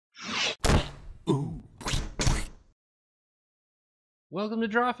Welcome to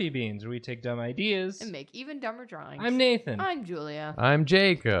Drawfee Beans, where we take dumb ideas And make even dumber drawings. I'm Nathan. I'm Julia. I'm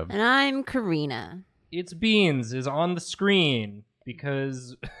Jacob. And I'm Karina. It's Beans is on the screen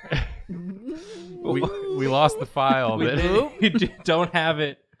because we lost the file. we don't have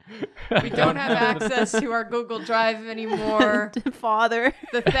it. We don't have access to our Google Drive anymore. Father.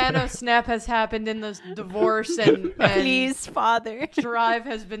 The Thanos snap has happened in the divorce, and Please, Father. Drive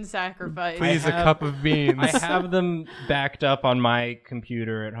has been sacrificed. Please, a cup of beans. I have them backed up on my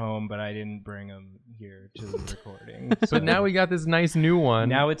computer at home, but I didn't bring them here to the recording. So But now we got this nice new one.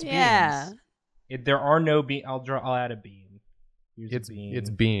 now it's Beans. Yeah. There are no beans. I'll add a bean. Here's it's a bean. it's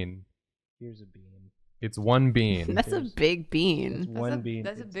bean. Here's a bean. It's one bean. That's a big bean. One bean.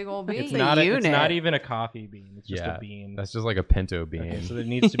 That's a big old bean. It's a not. It's unit. not even a coffee bean. It's just Yeah, a bean. That's just like a pinto bean. Okay, so there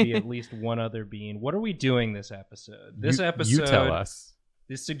needs to be at least one other bean. What are we doing this episode? This episode, You tell us.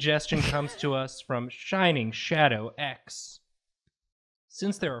 This suggestion comes to us from Shining Shadow X.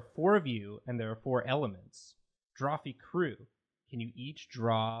 Since there are 4 of you and there are 4 elements, Drawfee crew, can you each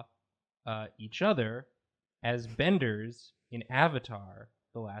draw each other as benders in Avatar: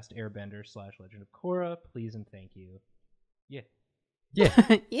 The Last Airbender / Legend of Korra? Please and thank you. Yeah.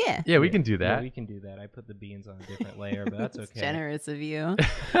 Yeah. Yeah. Yeah, we can do that. Yeah, we can do that. I put the beans on a different layer, but that's It's okay. generous of you.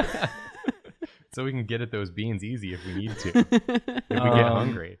 So we can get at those beans easy if we need to. If we get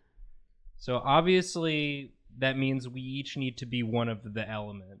hungry. So obviously that means we each need to be one of the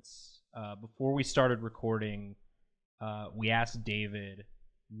elements. Before we started recording, we asked David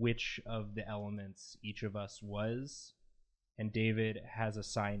which of the elements each of us was, and David has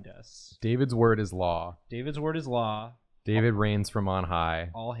assigned us. David's word is law. David's word is law. David reigns from on high.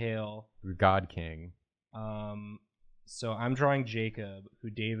 All hail. God King. So I'm drawing Jacob, who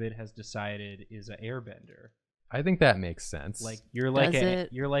David has decided is an airbender. I think that makes sense. Like you're like Does a it?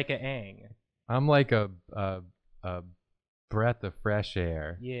 you're like a Aang. I'm like a breath of fresh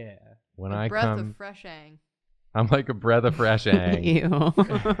air. Yeah. When A I breath come, of fresh ang. I'm like a breath of fresh air. Ew.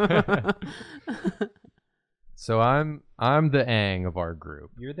 So I'm the Aang of our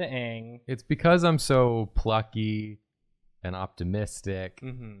group. You're the Aang. It's because I'm so plucky and optimistic,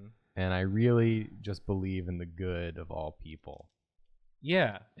 Mm-hmm. and I really just believe in the good of all people.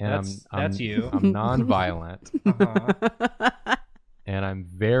 Yeah, And that's you. I'm nonviolent, Uh-huh. and I'm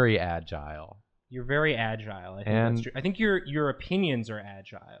very agile, You're very agile. I think And- that's true. I think your opinions are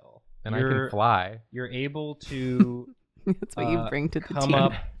agile. and I You're- can fly. You're able to That's what you bring to the come team.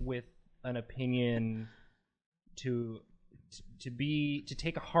 up with an opinion to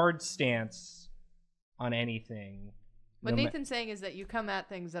take a hard stance on anything. What No ma- Nathan's saying is that you come at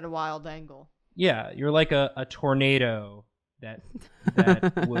things at a wild angle. Yeah, you're like a tornado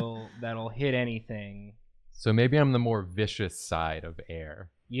that'll hit anything. So maybe I'm the more vicious side of air.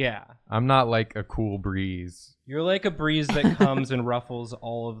 Yeah. I'm not like a cool breeze. You're like a breeze that comes and ruffles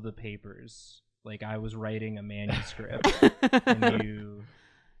all of the papers. Like I was writing a manuscript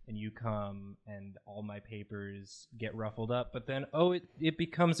and you come and all my papers get ruffled up, but then it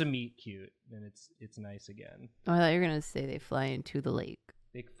becomes a meet cute and it's nice again. Oh, I thought you were gonna say they fly into the lake.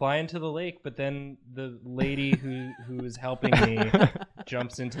 They fly into the lake, but then the lady who is helping me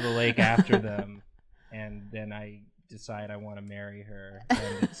jumps into the lake after them, and then I decide I want to marry her,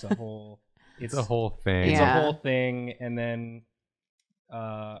 and it's a whole thing. It's Yeah. a whole thing, and then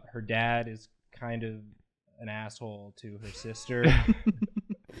her dad is kind of an asshole to her sister,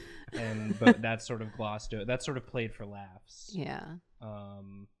 but that's sort of glossed over. That's sort of played for laughs. Yeah.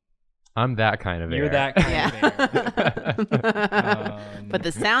 I'm that kind of You're air. that kind of air. But the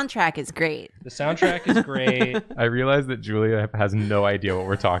soundtrack is great. The soundtrack is great. I realize that Julia has no idea what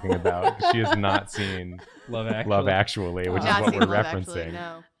we're talking about. She has not seen Love Actually. Love Actually, which is Not what seen we're Love referencing. Actually,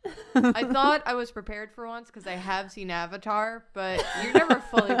 no. I thought I was prepared for once because I have seen Avatar, but you're never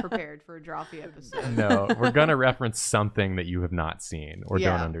fully prepared for a Drawfee episode. No, we're gonna reference something that you have not seen or don't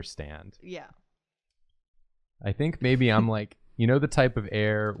Yeah. understand. Yeah. I think maybe I'm like, you know, the type of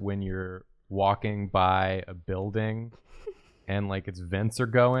air when you're walking by a building and like its vents are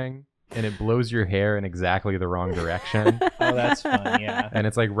going and it blows your hair in exactly the wrong direction. Oh, that's fun. Yeah. And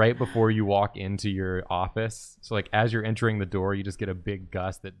it's like right before you walk into your office. So like as you're entering the door, you just get a big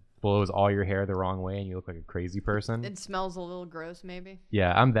gust that blows all your hair the wrong way and you look like a crazy person. It smells a little gross, maybe.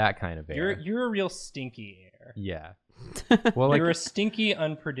 Yeah, I'm that kind of air. You're a real stinky air. Yeah. Well, like You're a stinky,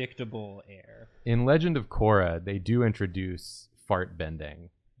 unpredictable air. in Legend of Korra, they do introduce fart bending.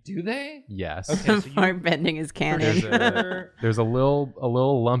 Do they? Yes. Okay, so you, Fart bending is for canon. sure. There's a little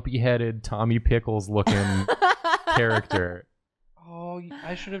lumpy-headed Tommy Pickles looking character, Oh,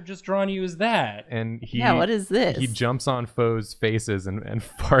 I should have just drawn you as that. and he Yeah, what is this? he jumps on foes' faces and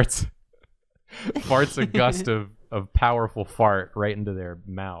farts a gust of of powerful fart right into their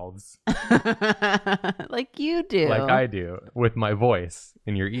mouths. Like you do. Like I do with my voice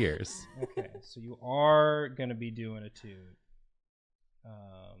in your ears. Okay, so you are gonna be doing a toot.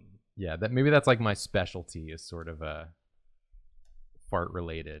 Yeah, maybe that's like my specialty, is sort of a fart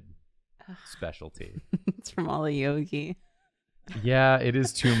related specialty. It's from all the yogi. Yeah, it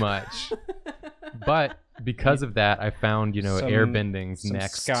is too much. But because of that, I found, Some- airbending's some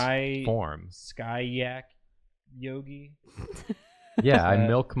next sky- forms. Sky yak yogi. Yeah, I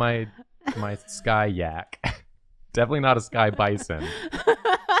milk my sky yak. Definitely not a sky bison.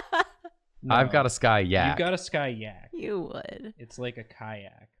 No, I've got a sky yak. You've got a sky yak. You would. It's like a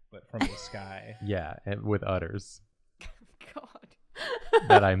kayak, but from the sky. Yeah, and with udders God.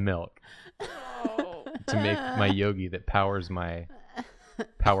 that I milk Oh. to make my yogi that powers my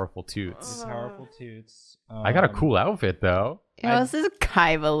powerful toots. These powerful toots. I got a cool outfit though. Yeah, this is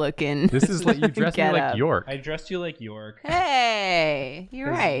Kaiba looking. This is like you dressed me like Getup. York. I dressed you like York. Hey, you're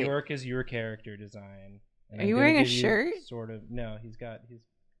 'Cause right. York is your character design. And Are I'm you gonna wearing a give you shirt? Sort of. No, he's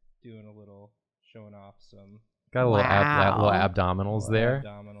doing a little showing off some Got a little, Wow. little abdominals there.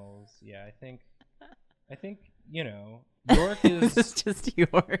 abdominals. Yeah, I think York is. This is just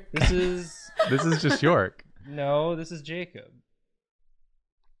York. This is This is just York. no. This is Jacob.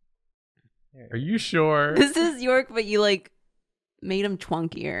 Here. Are you sure? This is York, but you like made him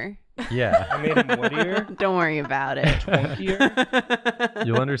twunkier. Yeah. I made him woodier. Don't worry about it. Twunkier?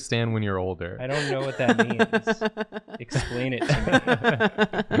 You'll understand when you're older. I don't know what that means. Explain it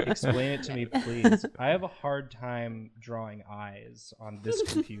to me. Explain it to me, please. I have a hard time drawing eyes on this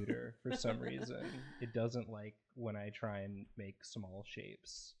computer for some reason. It doesn't like when I try and make small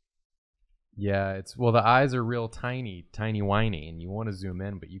shapes. Yeah, the eyes are real tiny whiny, and you want to zoom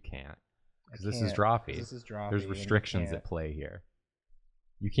in, but you can't. Because this is Drawfee. This is Drawfee. There's and you restrictions can't. at play here.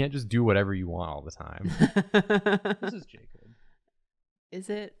 You can't just do whatever you want all the time. This is Jacob. Is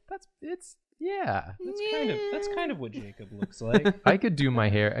it? Yeah. That's kind of what Jacob looks like. I could do my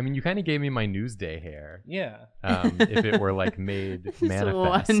hair. I mean, you kind of gave me my Newsday hair. Yeah. If it were like made Just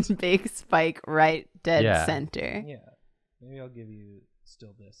manifest. one big spike right dead Yeah. center. Yeah. Maybe I'll give you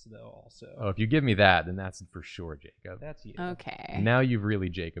still this though also. Oh, if you give me that, then that's for sure, Jacob. That's you. Okay. Now you've really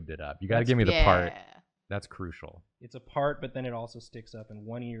Jacobed it up. You got to That's- give me the yeah. part. That's crucial. It's a part, but then it also sticks up, and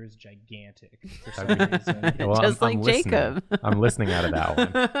one ear is gigantic for some Okay. reason. Yeah, well, Just I'm like listening. Jacob. I'm listening out of that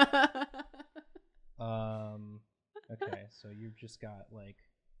one. Okay, so you've just got like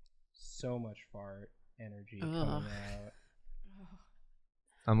so much fart energy Ugh. coming out.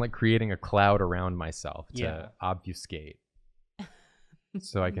 I'm like creating a cloud around myself to Yeah. obfuscate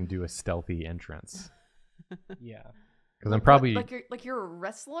so I can do a stealthy entrance. Yeah. Because I'm probably... like you're a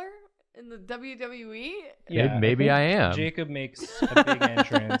wrestler in the WWE. Yeah. maybe think I am. Jacob makes a big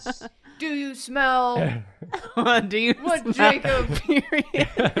entrance. Do you smell Do you what smell- Jacob? Period.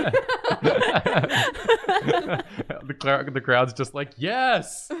 The crowd's just like,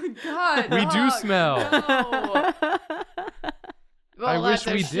 yes! God, We do fuck, smell. No. Well, I wish that's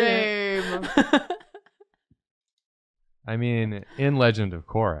a we did. shame. I mean, in Legend of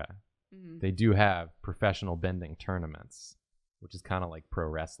Korra, Mhm. they do have professional bending tournaments, which is kind of like pro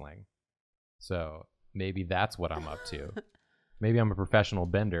wrestling. So maybe that's what I'm up to. Maybe I'm a professional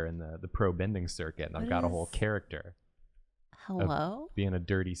bender in the pro bending circuit, and I've What got a whole is- character Hello? being a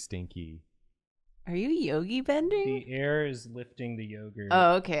dirty, stinky. Are you yogi bending? The air is lifting the yogurt.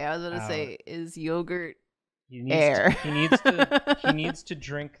 Oh, okay. I was going to out. say, is yogurt He needs air? he needs to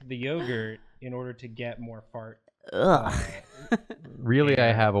drink the yogurt in order to get more fart. Ugh. Really, I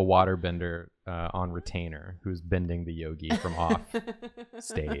Air. have a waterbender on retainer who's bending the yogi from off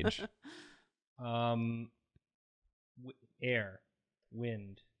stage. Air,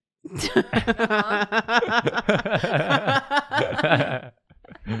 wind.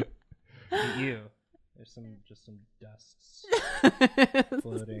 You. There's just some dusts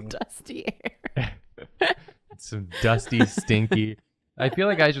floating. Dusty air. Some dusty, stinky. I feel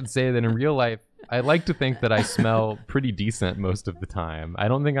like I should say that in real life, I like to think that I smell pretty decent most of the time. I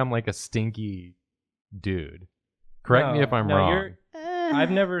don't think I'm like a stinky dude. Correct me if I'm wrong.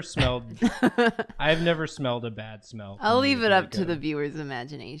 I've never smelled a bad smell. I'll from leave you, it up to Jacob. the viewers'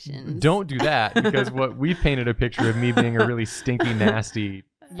 imaginations. Don't do that, because what we painted a picture of me being a really stinky, nasty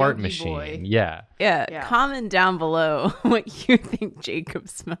fart Yogi machine. boy. Yeah. Yeah, comment down below what you think Jacob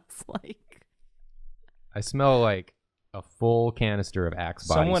smells like. I smell like a full canister of Axe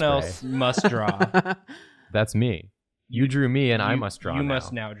body Someone spray. else must draw. That's me. You drew me, and I You- must draw You now.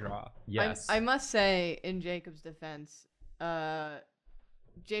 must now draw. Yes. I must say, in Jacob's defense,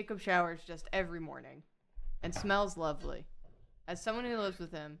 Jacob showers just every morning and smells lovely. As someone who lives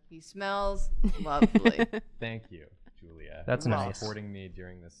with him, he smells lovely. Thank you, Julia. That's for nice. supporting me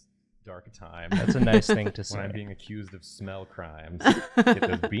during this dark time. That's a nice thing to say. When I'm being accused of smell crimes. Get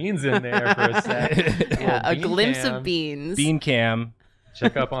those beans in there for a sec. Yeah, a Bean glimpse cam. of beans. Bean cam.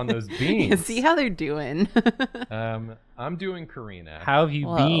 Check up on those Yeah, beans. see how they're doing. I'm doing Karina. How have you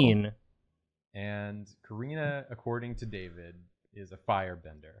Whoa. been? And Karina, according to David, is a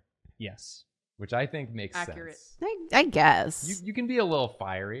firebender, Yes. which I think makes Accurate. sense. I guess. You can be a little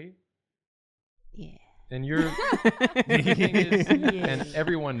fiery, Yeah. and you're the thing is, and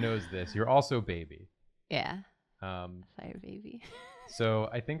everyone knows this. You're also baby. Yeah. Um, Fire baby. so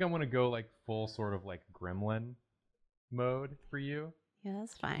I think I'm gonna go like full sort of like gremlin mode for you. Yeah,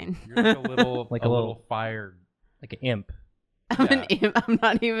 that's fine. You're like a little Like a a little little- fire. Like an imp. I'm an imp. I'm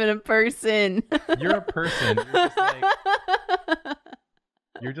not even a person. You're a person.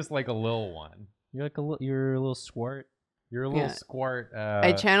 You're just like a little one. You're like you're a little swart. You're a little Yeah. squirt.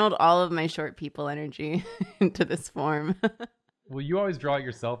 I channeled all of my short people energy into this form. Well, you always draw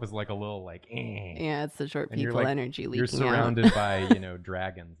yourself as like a little like. Eh. Yeah, it's the short And you're people like- energy leaking You're surrounded by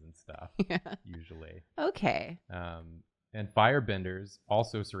dragons and stuff out. Yeah. usually. Okay. And firebenders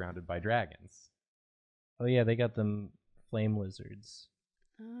also surrounded by dragons. Oh yeah, they got them flame lizards.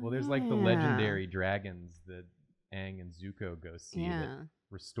 Well, there's like the Yeah. legendary dragons that Aang and Zuko go see Yeah. that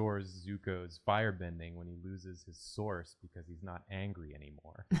restores Zuko's firebending when he loses his source because he's not angry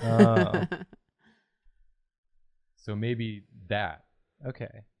anymore. Oh. So maybe that.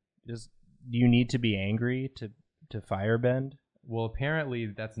 Okay. Do you need to be angry to firebend? Well, apparently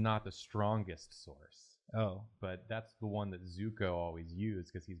that's not the strongest source, Oh. but that's the one that Zuko always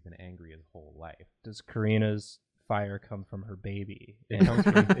used because he's been angry his whole life. Does Karina's fire come from her baby? It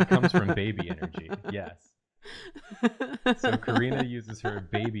comes from baby energy. Yes. So Karina uses her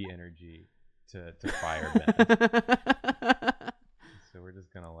baby energy to firebend. So we're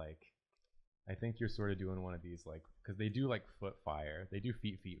just gonna like, I think you're sort of doing one of these like, because they do like foot fire, they do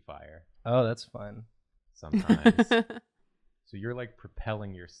feet fire Oh, that's fun. sometimes. So you're like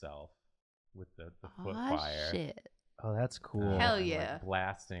propelling yourself with the foot Aw, fire. shit. Oh, that's cool. Hell and, yeah. Like,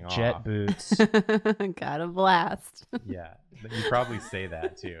 blasting Jet off. boots. Got a blast. Yeah, but you probably say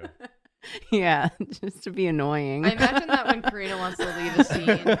that too. Yeah, just to be annoying. I imagine that when Karina wants to leave a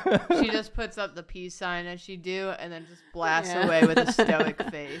scene, she just puts up the peace sign as she do, and then just blasts Yeah. away with a stoic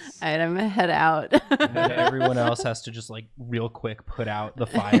face. All right, I'm gonna head out. And then everyone else has to just like real quick put out the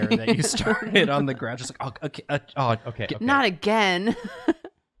fire that you started on the ground. Just like, oh, okay, Okay. Not again.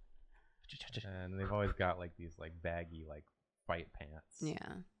 And they've always got like these like baggy like fight pants.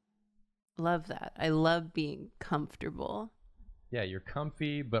 Yeah. Love that. I love being comfortable. Yeah, you're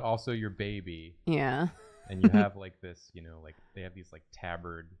comfy, but also you're baby. Yeah. And you have like this, like they have these like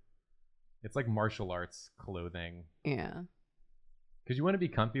tabard. It's like martial arts clothing. Yeah. Because you want to be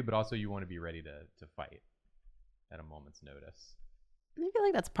comfy, but also you want to be ready to fight at a moment's notice. I feel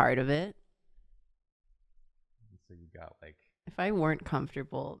like that's part of it. And so you got like, If I weren't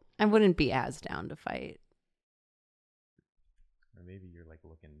comfortable, I wouldn't be as down to fight. or maybe you're like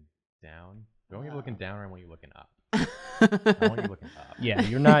looking down. Do I want you looking down or I want you looking up? I I want you looking up. Yeah,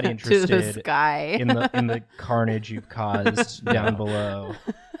 you're not to the interested sky. in the carnage you've caused down below.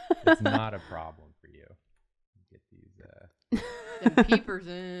 It's not a problem for you. Get these. Them peepers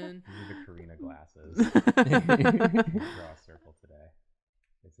in. These are the Karina glasses. Draw a circle today.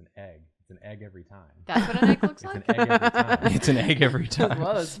 It's an egg. It's an egg every time. That's what an egg looks It's like? an egg every time. It's an egg every time.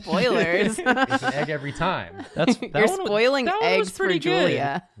 Whoa, spoilers. It's an egg every time. You're spoiling that one was eggs for pretty good.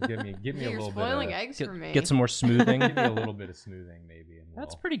 Julia. Give me a You're little spoiling bit. eggs for me. Get some more smoothing. Give me a little bit of smoothing, maybe. And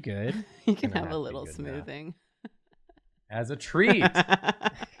That's we'll- pretty good. You can Gonna have have a to be little good enough. smoothing. as a treat.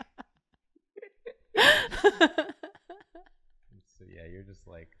 So yeah, you're just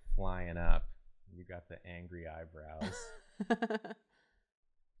like flying up. You got the angry eyebrows,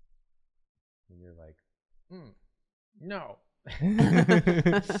 and you're like, no,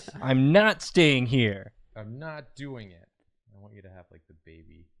 I'm not staying here. I'm not doing it. I want you to have like the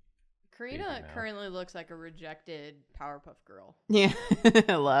baby. Karina Baby mouth. currently looks like a rejected Powerpuff Girl. Yeah.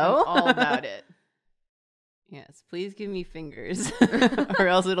 Hello? I'm all about it. Yes, please give me fingers, or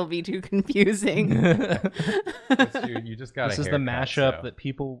else it'll be too confusing. You just got This a is the haircut, mashup so- that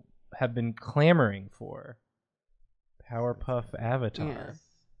people have been clamoring for. Powerpuff Avatar. Yeah.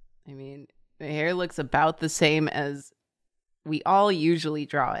 I mean, the hair looks about the same as we all usually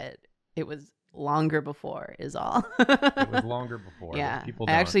draw it. It was longer before is all. It was longer before. Yeah, People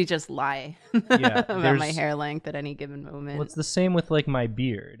I don't. actually just lie Yeah, about my there's- hair length at any given moment. Well, it's the same with like my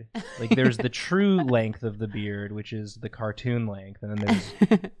beard. Like there's the true length of the beard, which is the cartoon length, and then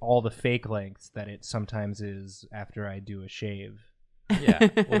there's all the fake lengths that it sometimes is after I do a shave. Yeah.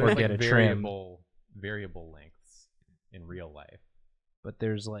 Well, Or there's get like a trim. variable lengths in real life. But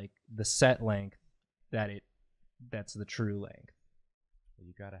there's like the set length that's the true length.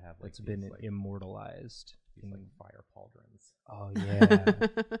 You gotta have like It's been these, like, immortalized. these like fire pauldrons. Oh yeah.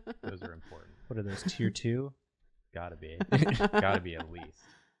 Those are important. What are those, tier 2? Gotta be. Gotta be at least.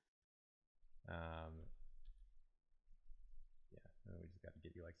 Yeah. We just gotta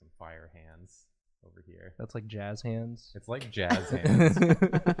get you like some fire hands over here. That's like jazz hands. It's like jazz hands.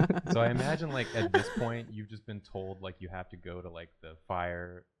 So I imagine like at this point you've just been told like you have to go to like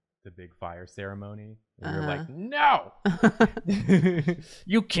the big fire ceremony, and you're like, no.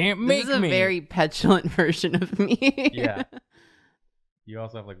 You can't This make is a me. very petulant version of me. Yeah. You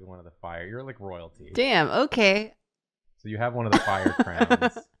also have like one of the fire. You're like royalty. Damn. Okay. So you have one of the fire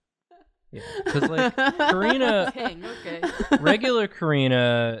crowns. Yeah, because like Karina, Dang, okay. regular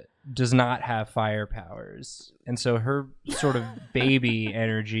Karina does not have fire powers, and so her sort of baby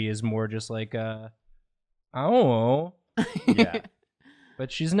energy is more just like I don't know. Yeah.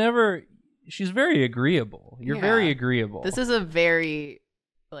 But she's very agreeable. You're Yeah. very agreeable. This is a very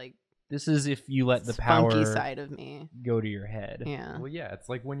like This is if you let the spunky power side of me. go to your head. Yeah. Well, yeah, it's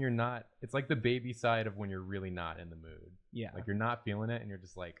like when you're not. It's like the baby side of when you're really not in the mood. Yeah. Like you're not feeling it, and you're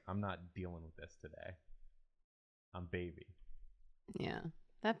just like, I'm not dealing with this today. I'm baby. Yeah.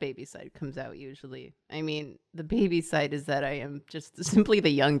 That baby side comes out usually. I mean, the baby side is that I am just simply the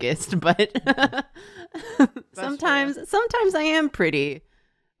youngest, but sometimes I am pretty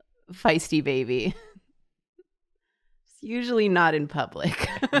feisty baby. It's usually not in public.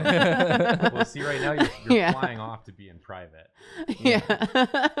 Well, see, right now you're Yeah. flying off to be in private. Yeah.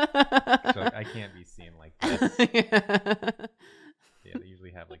 So like, I can't be seen like this. Yeah, they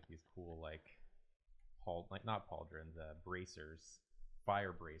usually have like these cool like not pauldrons, bracers,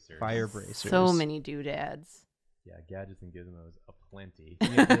 fire bracers. Fire bracers. So many doodads. Yeah, gadgets and gizmos aplenty. You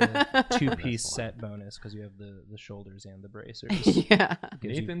get the This two-piece one. set bonus because you have the shoulders and the bracers. Yeah.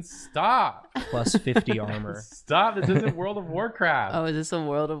 Gives you Nathan, stop! plus 50 armor. Stop! This isn't World of Warcraft. Oh, is this a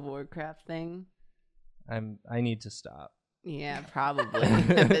World of Warcraft thing? I need to stop. Yeah, probably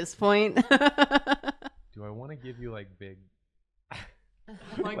at this point. Do I want to give you like big? Oh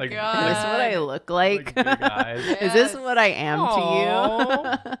my Like- Is god. this what I look like? Like big eyes? Is this Yes. what I am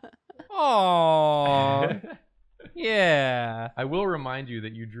to Oh, yeah. I will remind you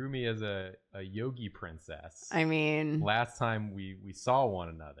that you drew me as a yogi princess. you? I mean, Last time we saw one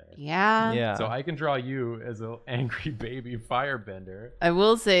another. yeah. Yeah. So I can draw you as an angry baby firebender. I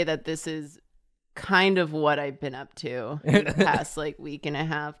will say that this is kind of what I've been up to in the past like week and a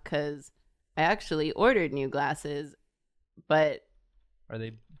half because I actually ordered new glasses, but Are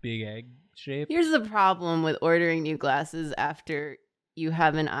they big egg shaped? here's the problem with ordering new glasses after you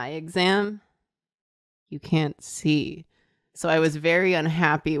have an eye exam. You can't see. So I was very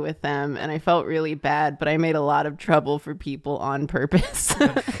unhappy with them and I felt really bad, but I made a lot of trouble for people on purpose.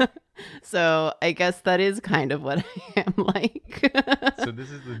 So I guess that is kind of what I am like. So this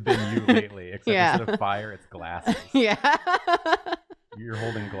has been you lately, except Yeah. instead of fire, it's glasses. Yeah. You're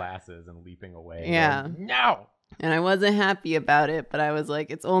holding glasses and leaping away. Yeah. going, no! And I wasn't happy about it, but I was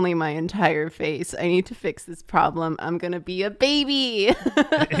like, it's only my entire face. I need to fix this problem. I'm going to be a baby.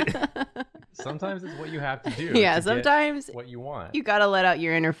 Sometimes it's what you have to do. Yeah, to get sometimes what you want. you got to let out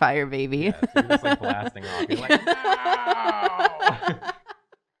your inner fire, baby. Yeah, so you're just like blasting off. You're like, no!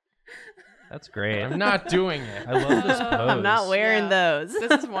 That's great. I'm not doing it. I love this pose. I'm not wearing Yeah. those.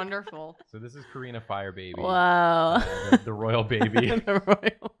 This is wonderful. So this is Karina Fire Baby. Wow. The royal baby The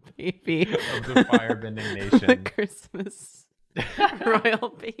royal baby. of the firebending The nation. Christmas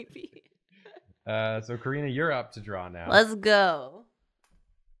royal baby. So Karina, you're up to draw now. Let's go.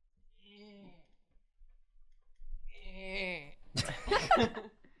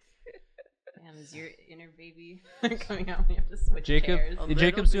 Damn, is your inner baby coming out when you have to switch chairs?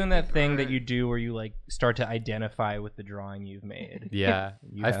 Jacob's doing that thing that you do where you like start to identify with the drawing you've made. Yeah,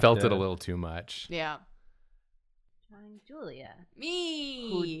 You I have felt to- it a little too much. Yeah. Drawing Julia, Me.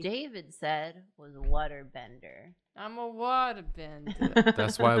 who David said was a waterbender. I'm a waterbender.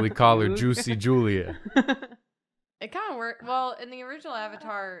 That's why we call her Juicy Julia. It kind of worked. Well, in the original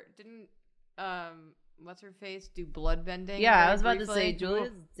Avatar, didn't what's her face do blood bending? Yeah, I very was about to say briefly?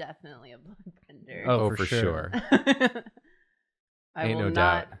 Julia's definitely a bloodbender. Oh, Oh, for for sure. sure. Ain't no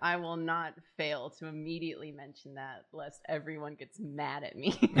doubt. I will not fail to immediately mention that, lest everyone gets mad at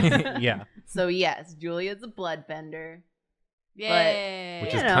me. Yeah. So yes, Julia's a bloodbender. Yay.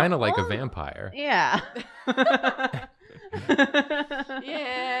 Which You is know, kind of like a well, vampire. Yeah.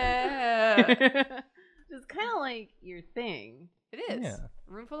 Yeah. It's kind of like your thing. It is. Yeah.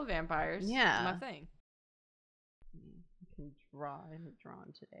 A room full of vampires. Yeah. My thing. I can draw. I haven't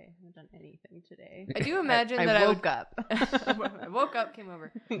drawn today. I haven't done anything today. I do imagine I that woke up. I woke up, came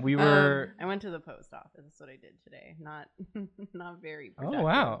over. We were. I went to the post office. That's what I did today. Not very Oh productive.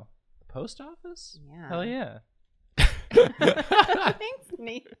 wow. The post office? Yeah. Hell yeah. Thanks,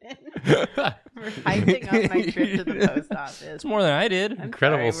 Nathan, for hyping up my trip to the post office. It's more than I did. I'm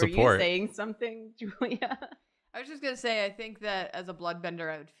Incredible sorry, support. Were you saying something, Julia? I was just gonna say, I think that as a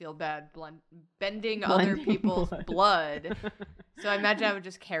bloodbender, I would feel bad bending Blending other people's blood. blood. So I imagine I would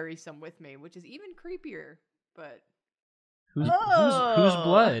just carry some with me, which is even creepier. But Who's Oh.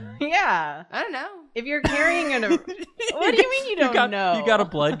 blood? Yeah. I don't know. If you're carrying an... What do you mean you don't know? You got a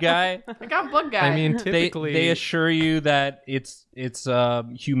blood guy? I got a blood guy. I mean, typically, They assure you that it's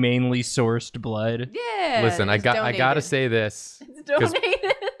humanely sourced blood. yeah. listen, I it's gotta donated. say this. It's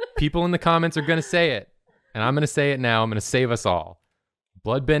donated. People in the comments are gonna say it, and I'm gonna say it now. I'm gonna save us all.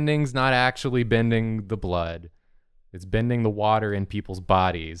 Bloodbending's not actually bending the blood; it's bending the water in people's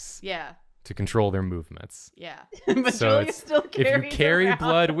bodies Yeah. to control their movements. Yeah. But So Julia it's- still If you carries carry around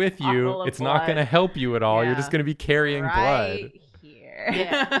blood with a you, bottle of it's not gonna blood help you at all. You're Yeah. just gonna be carrying right blood. here.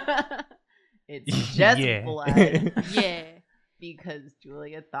 Yeah. It's just Yeah. blood Yeah. because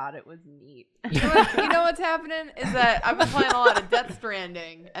Julia thought it was neat. You know what's happening is that I've been playing a lot of Death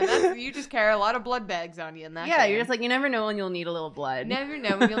Stranding, and that's you just carry a lot of blood bags on you in that. Yeah, game. you're just like, you never know when you'll need a little blood. never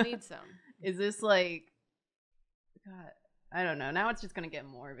know when you'll need some. Is this like, God, I don't know. Now it's just gonna get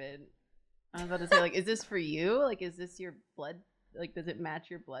morbid. I was about to say, like, is this for you? Like, is this your blood? Like, does it match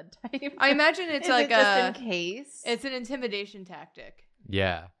your blood type? I imagine it's Is like it just in case. it's an intimidation tactic.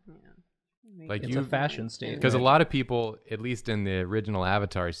 Yeah, Yeah. Like It's you- a fashion statement. because a lot of people, at least in the original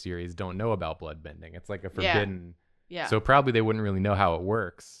Avatar series, don't know about bloodbending. It's like a Yeah. forbidden. Yeah. So probably they wouldn't really know how it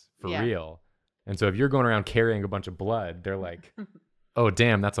works for Yeah. real. And so if you're going around carrying a bunch of blood, they're like, "Oh,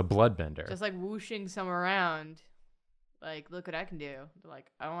 damn, that's a bloodbender." just like whooshing some around. Like, look what I can do. They're like,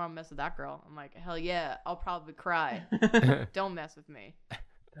 I don't want to mess with that girl. I'm like, hell yeah, I'll probably cry. Don't mess with me.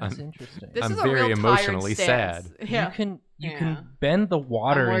 That's I'm- interesting. This I'm is a very real emotionally tired stance. sad. Yeah. You Yeah. can bend the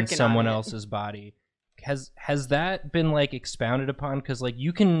water in working someone on it. else's body. Has that been like expounded upon? Because like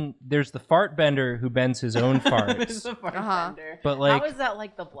you can, there's the fart bender who bends his own There's farts, the fart Uh-huh. bender. but like, How is that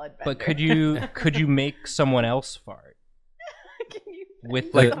like the blood bender? but could you make someone else fart? Can you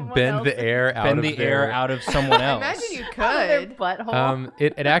with Like someone bend else's- the air out bend of the their... air out of someone I else? imagine you out of their could. butthole?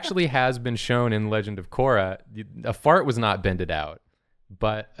 It actually has been shown in Legend of Korra. A fart was not bended out,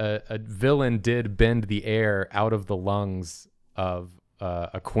 but a villain did bend the air out of the lungs of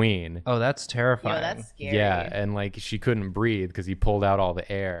a queen. Oh, that's terrifying. Yo, that's scary. Yeah, and like she couldn't breathe because he pulled out all the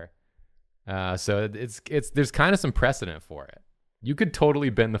air. So it's there's kind of some precedent for it. You could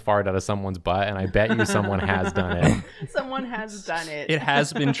totally bend the fart out of someone's butt, and I bet you someone has done it. Someone has done it. It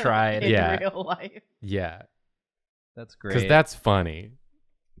has been tried. in Yeah. real life. Yeah, That's because great. that's funny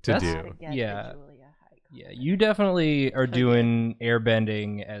to That's- do. Get Yeah. the Julia high Yeah, you definitely are doing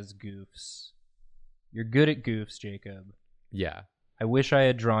airbending as goofs. You're good at goofs, Jacob. Yeah. I wish I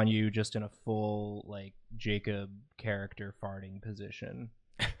had drawn you just in a full like Jacob character farting position.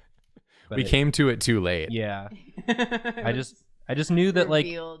 But We came to it too late. Yeah, comment. I just knew that like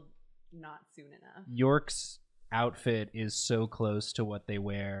Revealed not soon enough. York's outfit is so close to what they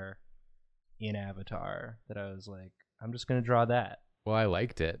wear in Avatar that I was like, I'm just gonna draw that. Well, I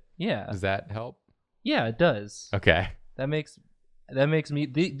liked it. Yeah, Does that help? yeah, it does. Okay. That makes me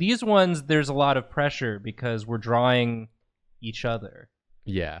these ones. There's a lot of pressure because we're drawing each other,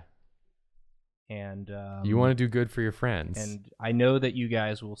 Yeah. and You want to do good for your friends. and I know that you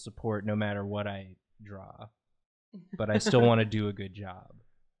guys will support no matter what I draw, but I still want to do a good job.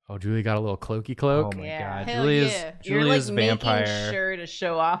 Oh, Julie got a little cloaky Oh cloak. my Yeah. god, Hell Julia's yeah. You're Julia's like vampire. making sure to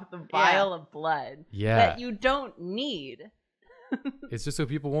show off the vial of blood Yeah. that you don't need. It's just so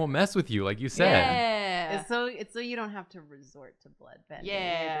people won't mess with you, like you said. Yeah. It's so you don't have to resort to blood bending.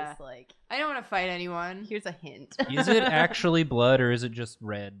 Yeah. You're just like, I don't want to fight anyone. here's a hint. Is it actually blood or is it just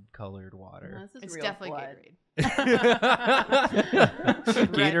red colored No, water? this is It's real definitely blood. Gatorade.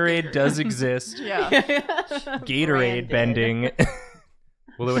 Gatorade does exist. Yeah. Gatorade Branded. bending.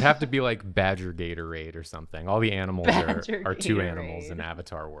 Well, it would have to be like Badger Gatorade or something. All the animals Badger are two Gatorade. animals in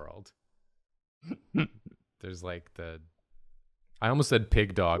Avatar world. There's like the I almost said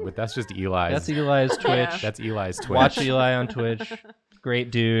pig dog, but that's just Eli's. That's Eli's Twitch. Yeah. That's Eli's Twitch. Watch Eli on Twitch.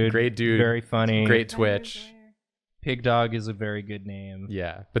 Great dude. Great dude. Very funny. Great Twitch. Pig dog is a very good name.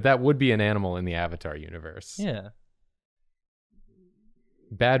 Yeah, but that would be an animal in the Avatar universe. Yeah.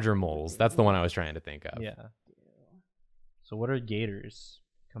 Badger moles. That's the one I was trying to think of. Yeah. So what are gators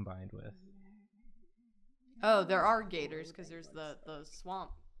combined with? Oh, there are gators because there's the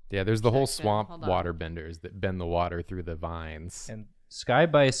swamp. Yeah, there's the whole Section. swamp Hold on. water benders that bend the water through the vines. And sky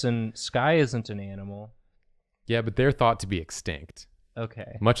bison. Sky isn't an animal. Yeah, but they're thought to be extinct.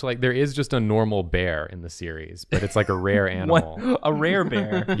 Okay. Much like there is just a normal bear in the series, but it's like a rare animal. What? A rare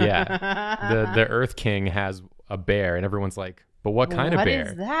bear. Yeah. The Earth King has a bear, and everyone's like, but what kind of bear?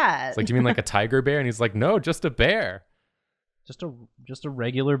 What is that? It's like, do you mean like a tiger bear? And he's like, no, just a bear. Just a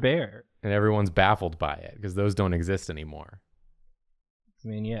regular bear. And everyone's baffled by it because those don't exist anymore. I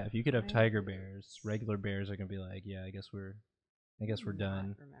mean, yeah, if you could have tiger bears, regular bears are gonna be like, yeah, I guess we're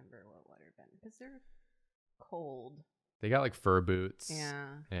done. Remember what water bend because they're cold. They got like fur boots. Yeah.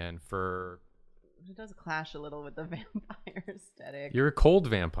 And fur. It does clash a little with the vampire aesthetic. You're a cold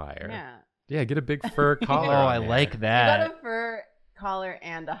vampire. Yeah. Yeah, get a big fur collar. Oh, on I there. like You that. got a fur collar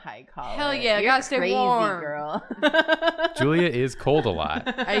and a high collar. Hell yeah, You're gotta stay crazy, warm. girl. Julia is cold a lot.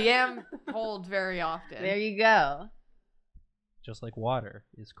 I am cold very often. There you go. Just like water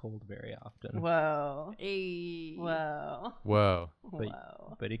is cold very often. Whoa. Hey. Whoa. Whoa. But-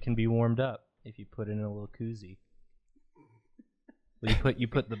 Whoa. But it can be warmed up if you put it in a little koozie. Well, you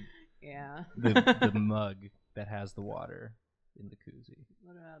put the Yeah. the mug that has the water in the koozie.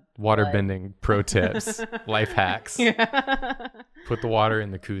 What about Water blood? bending pro tips, life hacks. Yeah. Put the water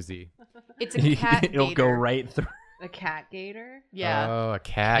in the koozie. It's a cat It'll go gator. right through. A cat gator? Yeah. Oh, a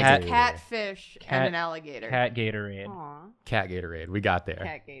Cat- cat. It's a gator. catfish Cat- and an alligator. Cat Gatorade. Aw. Cat Gatorade. We got there.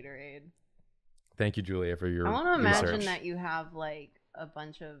 Cat Gatorade. Thank you, Julia, for your I want to imagine research. that you have like a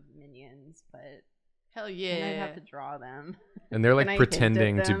bunch of minions, but Hell then I'd yeah. have to draw them. And they're Can I like hint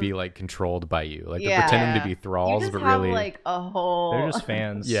pretending at to them? be like controlled by you. Like Yeah. they're pretending to be You thralls, just but have really. like a whole. They're just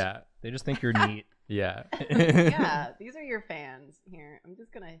fans. Yeah. They just think you're neat. Yeah. Yeah, these are your fans. Here, I'm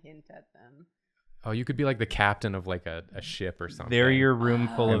just gonna hint at them. Oh, you could be like the captain of like a ship or something. They're your room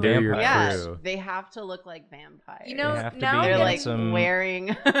full And of they're your vampires. crew. Yeah, they have to look like vampires. You know, They have to now be they're I'm like getting, handsome. wearing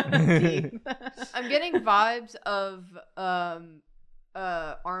deep. I'm getting vibes of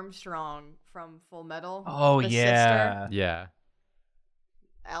Armstrong from Full Metal. Oh the yeah. Yeah. sister,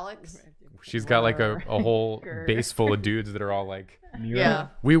 Alex. She's got like a whole Grr. base full of dudes that are all like, Mira? Yeah.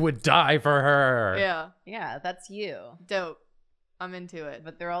 we would die for her. Yeah. Yeah, that's you. Dope. I'm into it.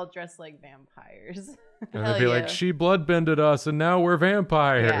 But they're all dressed like vampires. And Hell they'd be yeah. like, she bloodbended us and now we're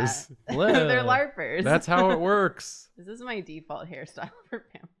vampires. Yeah. Whoa. They're LARPers. That's how it works. This is my default hairstyle for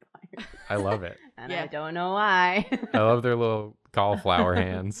vampires. I love it. And Yeah. I don't know why. I love their little cauliflower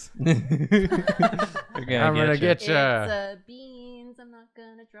hands. They're I'm gonna get It's ya. beans. I'm not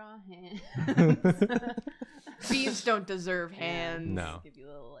gonna draw hands. Beans don't deserve hands. No. Give you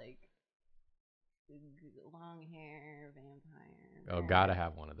a little like long hair vampire. Oh, gotta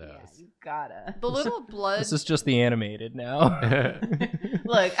have one of those. Yeah, you gotta. The little blood. This is just the animated now.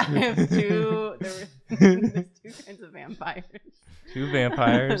 Look, I have two. There's two kinds of vampires. Two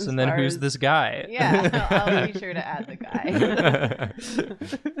vampires, As and then far who's as- this guy? Yeah, I'll be sure to add the guy.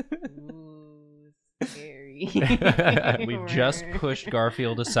 Ooh, scary. We've just pushed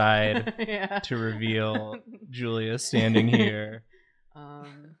Garfield aside Yeah. to reveal Julia standing here.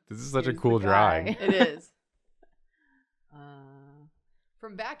 This is such a Here's cool the drawing. guy. It is. Uh,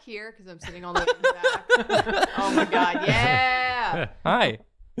 From back here, because I'm sitting all the way in the back. Oh my god, yeah! Hi.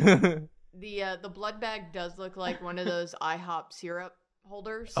 The blood bag does look like one of those IHOP syrup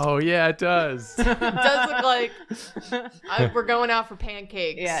holders. Oh yeah, it does. It does look like we're going out for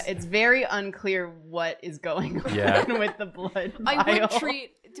pancakes. yeah, it's very unclear what is going on Yeah. with the blood. I vial. would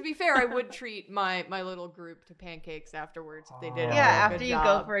treat. To be fair, I would treat my little group to pancakes afterwards if they did. Oh. a Yeah, good after you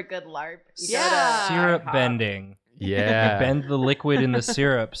job. go for a good LARP. You go Yeah. to Syrup IHOP. bending. Yeah. Bend the liquid in the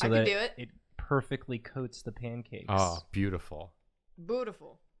syrup so I could that do it. it perfectly coats the pancakes. Oh, beautiful.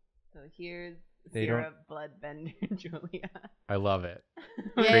 Beautiful. So here's They syrup blood bender, Julia. I love it.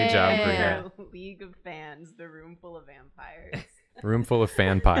 Yeah. Great job, Karina. League of fans, the room full of vampires. Room full of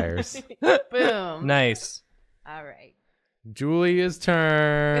fanpires. Boom. Nice. All right. Julia's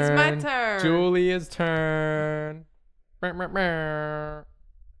turn. It's my turn. Julia's turn. Meow, meow, meow.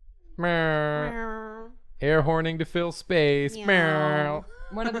 Meow. Air horning to fill space. Meow.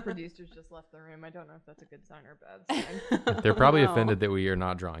 One of the producers just left the room. I don't know if that's a good sign or a bad sign. They're probably No. offended that we are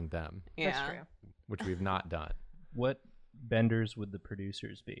not drawing them, Yeah. That's true. which we've not done. What benders would the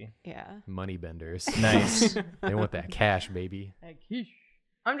producers be? Yeah. Money benders. Nice. They want that cash, baby.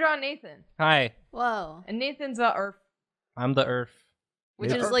 I'm drawing Nathan. Hi, Whoa. And Nathan's the Earth. I'm the Earth.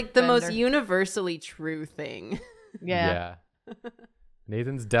 Which Yeah. is like the most Earthbender. universally true thing. Yeah.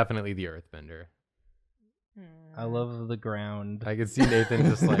 Nathan's definitely the earthbender. I love the ground. I can see Nathan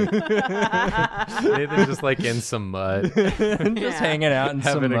just like Nathan just like in some mud, Just hanging out in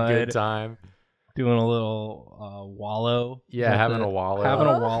some having a mud, good time. doing a little wallow. Is Yeah, that having a wallow. Having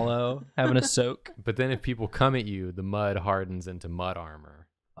a wallow. Having a soak. But then if people come at you, the mud hardens into mud armor,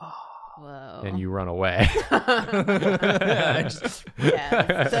 Whoa. and you run away.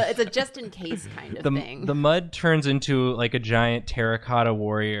 Yeah, it's a just in case kind of thing. The mud turns into like a giant terracotta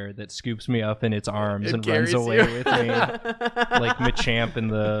warrior that scoops me up in its arms It and runs carries away you. with me, like Machamp in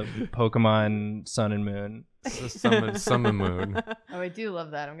the Pokemon Sun and Moon. Summon moon. Oh, I do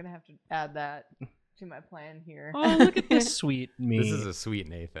love that. I'm gonna have to add that to my plan here. Oh, look at this sweet me. This is a sweet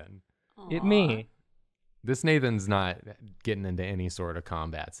Nathan. It me. This Nathan's not getting into any sort of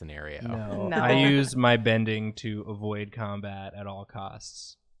combat scenario. No. I use my bending to avoid combat at all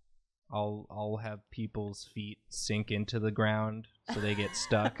costs. I'll have people's feet sink into the ground so they get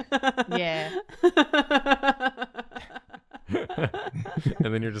stuck. Yeah.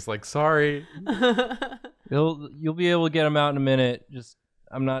 And then you're just like, sorry. You'll be able to get them out in a minute. Just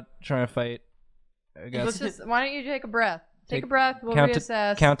I'm not trying to fight. I Let's guess why don't you take a breath? Take Take- a breath. We'll count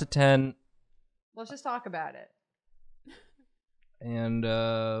reassess. count to 10 Let's just talk about it. and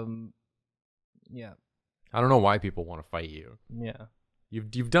yeah. I don't know why people want to fight you. Yeah.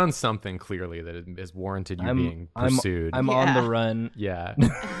 You've done something clearly that has warranted you being pursued. I'm on the run. Yeah.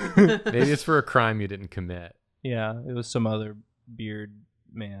 Maybe it's for a crime you didn't commit. Yeah, it was some other beard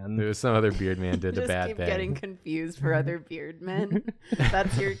man. There was some other beard man did a Just bad keep thing. getting confused for other beard men.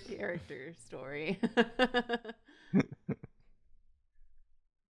 That's your character story.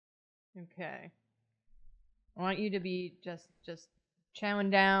 Okay. I want you to be just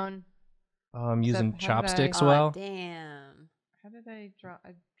chowing down. I'm using Except how did I- chopsticks Aw, well. damn. How did I draw?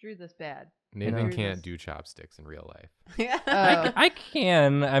 I drew this bad. Nathan Yeah. can't do chopsticks in real life. Yeah. Oh. I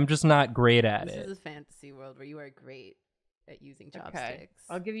can. I'm just not great at This it. is a fantasy world where you are great at using Okay. chopsticks.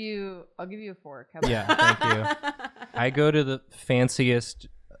 I'll give you a fork. How about Yeah, that? thank you. I go to the fanciest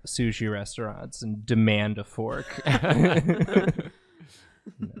sushi restaurants and demand a fork.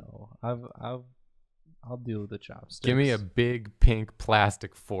 No, I'll do the chopsticks. Give me a big pink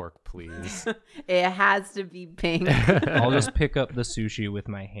plastic fork, please. It has to be pink. I'll just pick up the sushi with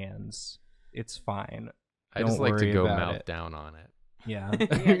my hands. It's fine. I just Don't like to worry go about mouth it. down on it. Yeah,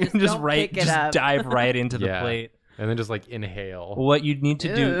 just don't pick it up. dive right into the Yeah. plate. And then just like inhale. What you need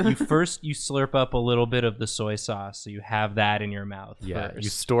to do, Ew. you slurp up a little bit of the soy sauce, so you have that in your mouth Yeah, first, you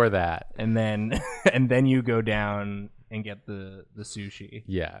store that. and then you go down and get the sushi.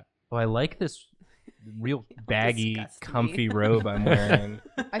 Yeah. Oh, I like this real baggy, disgust me. comfy robe I'm wearing.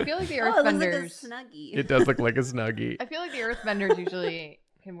 I feel like the Oh, it looks like a Earthbenders. snuggie. It does look like a snuggie. I feel like the Earthbenders usually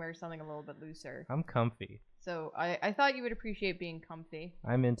can wear something a little bit looser. I'm comfy. So I thought you would appreciate being comfy.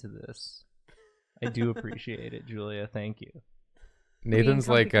 I'm into this. I do appreciate it, Julia. Thank you. Nathan's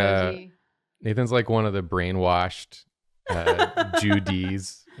Being like comfy cozy. Nathan's like one of the brainwashed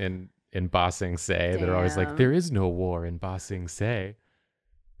Judies in Ba Sing Se that are always like, Damn. there is no war in Ba Sing Se.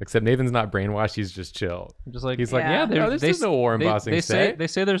 Except Nathan's not brainwashed, he's just chill. I'm just like He's like, Yeah. no, there's no war in Ba Sing Se. They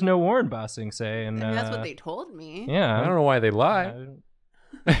say there's no war in Ba Sing Se, and I mean, that's what they told me. Yeah, I don't know why they lie.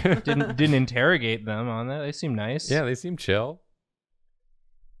 didn't interrogate them on that. They seem nice. Yeah, they seem chill.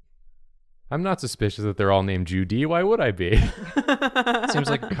 I'm not suspicious that they're all named Judy. Why would I be? Seems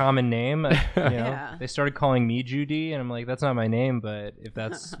like a common name. You know, Yeah. they started calling me Judy, and I'm like, that's not my name. But if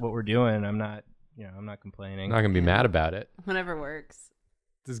that's what we're doing, I'm not complaining. I'm not gonna be mad about it. Whatever works.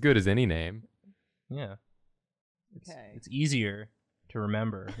 It's as good as any name. Yeah, Okay. it's easier to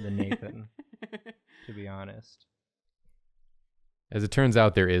remember than Nathan, to be honest. As it turns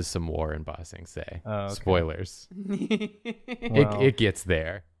out, there is some war in Ba Sing Se. Oh, okay. Spoilers. Wow. It gets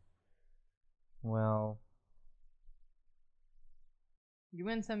there. Well, You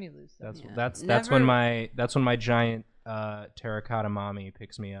win some, you lose some. Yeah. that's when my giant terracotta mommy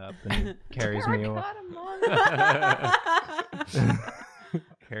picks me up and carries me away.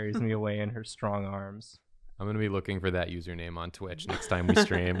 Carries me away in her strong arms. I'm gonna be looking for that username on Twitch next time we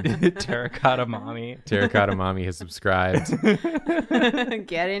stream. Terracotta mommy. Terracotta Mommy has subscribed.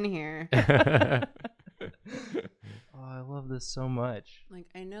 Get in here. Oh, I love this so much. Like,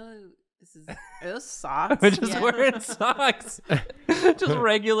 I know this is those socks. I'm just Yeah. wearing socks. Just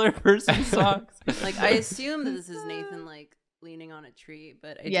regular person socks. Like, I assume that this is Nathan, like, leaning on a tree,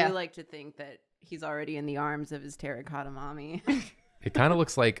 but I Yeah. do like to think that he's already in the arms of his terracotta mommy. It kind of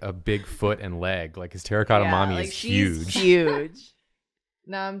looks like a big foot and leg. Like his terracotta mommy like is she's huge. huge.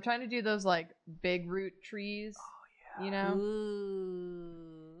 No, I'm trying to do those like big root trees. You know,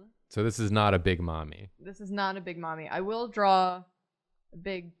 Ooh. So this is not a big mommy. this is not a big mommy. I will draw a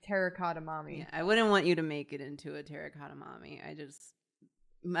big terracotta mommy. Yeah, I wouldn't want you to make it into a terracotta mommy.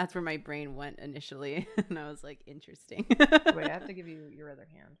 That's where my brain went initially, and I was like, interesting. Wait, I have to give you your other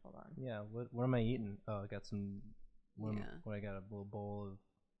hand. Hold on. Yeah, what am I eating? Oh, I got some. What I got? A little bowl of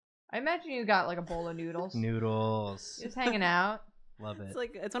I imagine you got like a bowl of noodles. noodles. Just hanging out. Love it.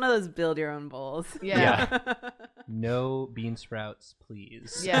 It's one of those build your own bowls. Yeah. No bean sprouts,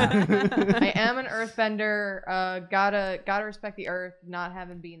 please. Yeah. I am an earthbender. Gotta respect the earth, not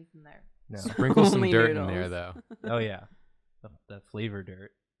having beans in there. No. Sprinkle some Only dirt in noodles. there, though. Oh yeah, the flavor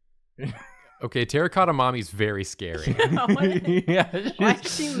dirt. Okay, terracotta mommy's very scary. Yeah. Why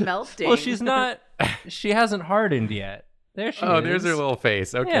is she melting? Well, she's not. She hasn't hardened yet. There she is. Oh, there's her little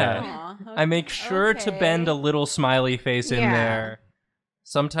face. Okay. Yeah. Aw, I make sure to bend a little smiley face in Yeah. there.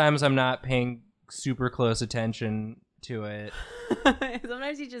 Sometimes I'm not paying super close attention to it.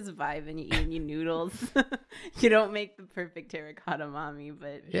 Sometimes you just vibe and you eat your noodles. You don't make the perfect terracotta mommy, but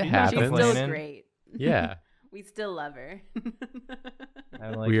It she's happens. still Complaining. great. Yeah. We still love her.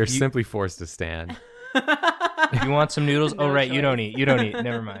 I'm like, We are you, simply forced to stand. you want some noodles? No Oh right, you choice. don't eat. You don't eat.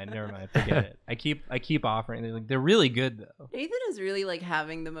 Never mind. Forget it. I keep offering. They're really good though. Nathan is really like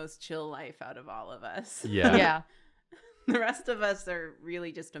having the most chill life out of all of us. Yeah. Yeah. The rest of us are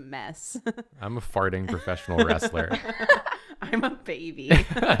really just a mess. I'm a farting professional wrestler. I'm a baby.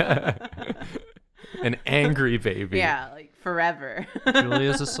 An angry baby. Yeah, like forever.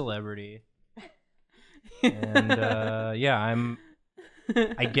 Julia's a celebrity, and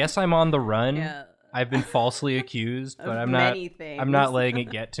I guess I'm on the run. Yeah. I've been falsely accused, but Of I'm not. many things. I'm not letting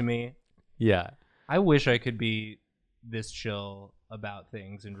it get to me. Yeah. I wish I could be this chill about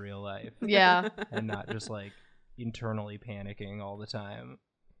things in real life Yeah. and not just like internally panicking all the time.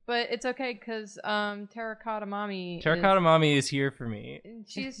 But it's okay because terracotta mommy. Terracotta Mommy is here for me.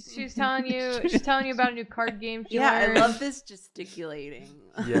 She's telling you about a new card game. She Yeah, I learned. love this gesticulating.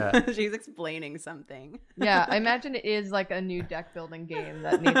 Yeah. She's explaining something. Yeah, I imagine it is like a new deck building game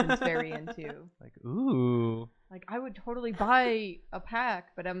that Nathan's very into. Like, ooh. Like I would totally buy a pack,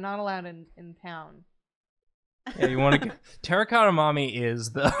 but I'm not allowed in town. Yeah, you want to? Terracotta Mommy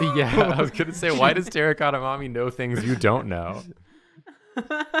is the. Yeah. I was going to say, why does terracotta mommy know things you don't know?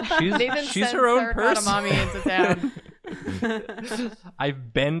 Nathan she's sends her own terracotta person. mommy into town.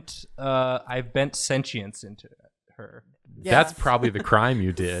 I've bent sentience into her. That's Yes. probably the crime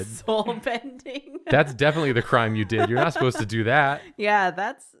you did. Soul bending. That's definitely the crime you did. You're not supposed to do that. Yeah,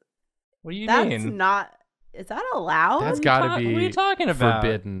 that's What do you that's mean? not. Is that allowed? That's got to What are be you talking about?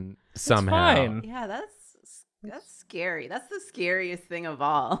 forbidden It's somehow. fine. Yeah, that's scary. That's the scariest thing of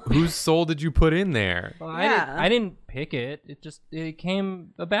all. Whose soul did you put in there? Well, Yeah. I didn't pick it. It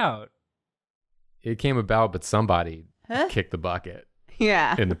came about. It came about, but somebody Huh? kicked the bucket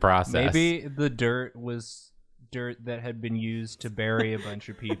Yeah. in the process. Maybe the dirt was dirt that had been used to bury a bunch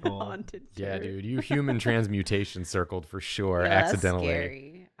of people. Haunted Yeah, dirt. dude, you human transmutation circled for sure, Yeah, accidentally. That's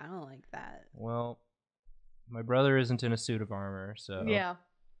scary. I don't like that. Well, my brother isn't in a suit of armor, so Yeah.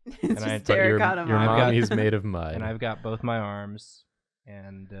 It's I- just But your terracotta your I've mom. got- mommy's made of mud. and I've got both my arms,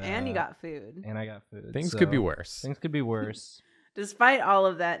 and And you got food. and I got food. Things so could be worse. Things could be worse. Despite all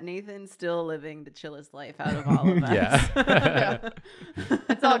of that, Nathan's still living the chillest life out of all of us. Yeah.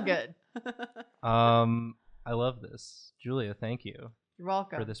 It's all good. I love this, Julia. Thank you You're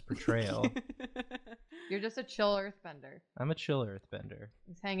welcome. for this portrayal. You're just a chill earthbender. I'm a chill earthbender.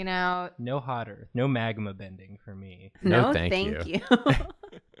 He's hanging out. No hot earth, no magma bending for me. No, No, thank thank you.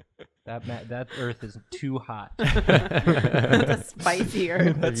 That earth is too hot. That's a spicy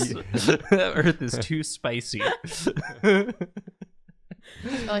earth. That earth is too spicy.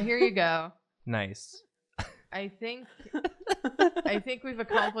 Well, here you go. Nice. I think we've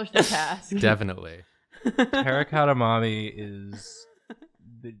accomplished a task. Definitely. Terracotta Mommy is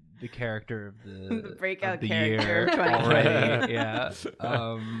the character of The breakout of the character year of 2020. already. Yeah.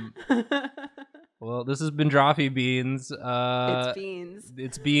 Well, this has been Drawfee Beans. It's beans.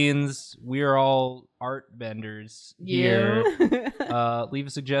 It's Beans. We are all art benders here. Leave a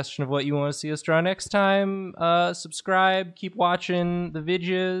suggestion of what you want to see us draw next time. Subscribe, keep watching the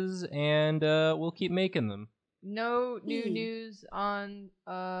videos, and we'll keep making them. No new news on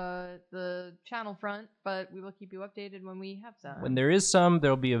the channel front, but we will keep you updated when we have some. When there is some,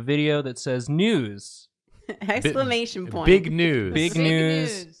 there'll be a video that says news. Exclamation point. Big news. Big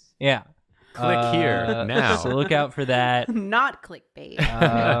news. Yeah. Click here now. So look out for that. Not clickbait.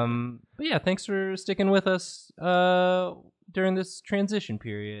 But yeah, thanks for sticking with us during this transition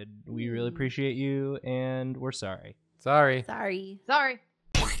period. We really appreciate you, and we're sorry. Sorry. Sorry. Sorry.